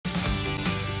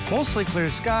Mostly clear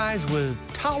skies with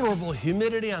tolerable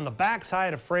humidity on the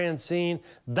backside of Francine.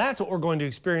 That's what we're going to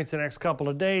experience the next couple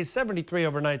of days. 73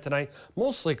 overnight tonight,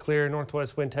 mostly clear,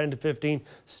 northwest wind 10 to 15.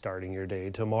 Starting your day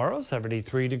tomorrow,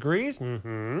 73 degrees.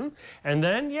 And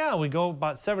then, yeah, we go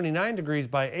about 79 degrees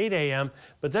by 8 a.m.,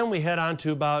 but then we head on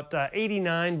to about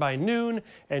 89 by noon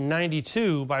and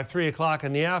 92 by 3 o'clock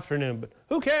in the afternoon. But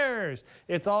who cares?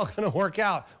 It's all going to work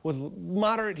out with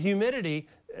moderate humidity.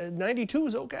 92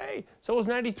 is okay. So is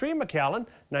 93 McAllen.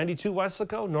 92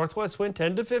 Weslaco, northwest wind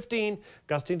 10 to 15,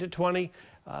 gusting to 20.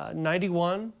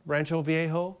 91 Rancho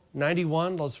Viejo,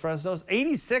 91 Los Fresnos,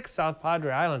 86 South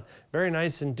Padre Island. Very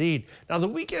nice indeed. Now the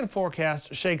weekend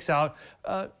forecast shakes out,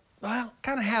 well,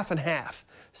 kind of half and half.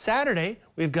 Saturday,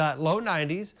 we've got low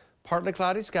 90s, partly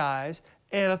cloudy skies,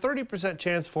 and a 30%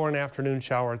 chance for an afternoon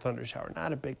shower or thunder shower.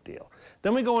 Not a big deal.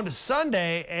 Then we go into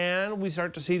Sunday, and we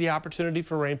start to see the opportunity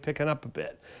for rain picking up a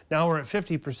bit. Now we're at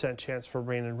 50% chance for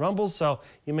rain and rumbles, so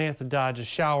you may have to dodge a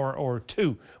shower or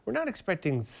two. We're not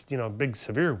expecting, big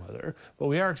severe weather, but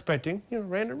we are expecting,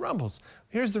 rain and rumbles.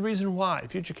 Here's the reason why.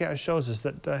 Futurecast shows us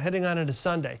that heading on into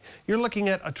Sunday, you're looking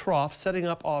at a trough setting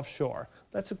up offshore.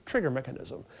 That's a trigger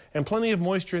mechanism, and plenty of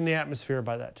moisture in the atmosphere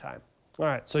by that time. All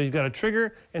right, so you've got a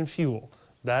trigger and fuel.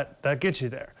 That gets you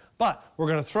there. But we're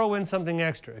going to throw in something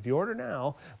extra. If you order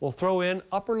now, we'll throw in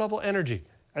upper level energy,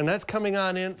 and that's coming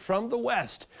on in from the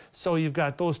west. So you've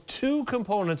got those two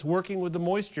components working with the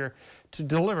moisture to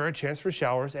deliver a chance for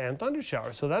showers and thunder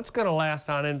showers. So that's going to last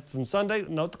on in from Sunday,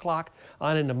 note the clock,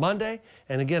 on into Monday,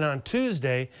 and again on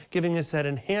Tuesday, giving us that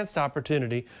enhanced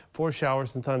opportunity for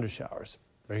showers and thunder showers.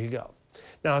 There you go.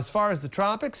 Now, as far as the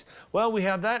tropics, well, we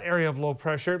have that area of low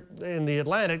pressure in the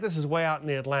Atlantic. This is way out in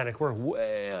the Atlantic. We're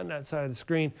way on that side of the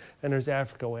screen, and there's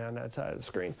Africa way on that side of the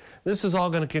screen. This is all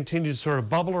going to continue to sort of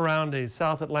bubble around the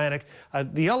South Atlantic.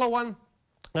 The yellow one,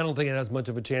 I don't think it has much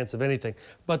of a chance of anything.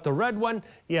 But the red one,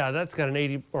 yeah, that's got an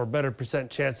 80 or better %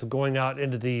 chance of going out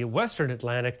into the western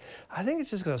Atlantic. I think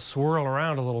it's just going to swirl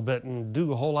around a little bit and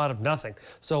do a whole lot of nothing.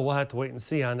 So we'll have to wait and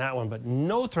see on that one. But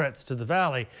no threats to the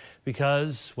valley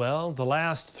because, well, the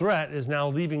last threat is now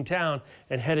leaving town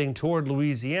and heading toward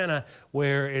Louisiana,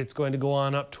 where it's going to go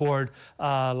on up toward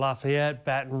Lafayette,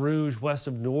 Baton Rouge, west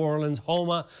of New Orleans,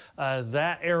 Houma,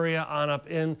 that area on up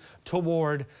in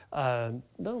toward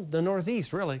the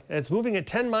northeast, really. It's moving at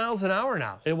 10 miles an hour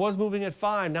now. It was moving at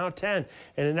 5, now 10,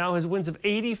 and it now has winds of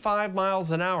 85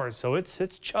 miles an hour. So it's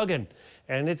chugging,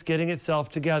 and it's getting itself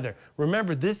together.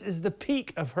 Remember, this is the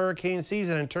peak of hurricane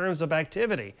season in terms of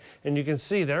activity, and you can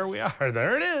see there we are.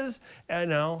 There it is. And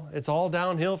now it's all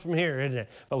downhill from here, isn't it?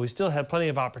 But we still have plenty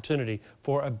of opportunity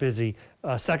for a busy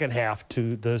second half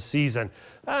to the season.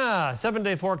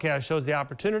 7-day forecast shows the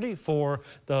opportunity for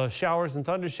the showers and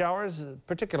thunder showers,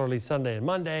 particularly Sunday and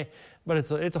Monday, but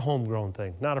it's a homegrown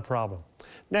thing, not a problem.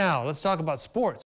 Now, let's talk about sports.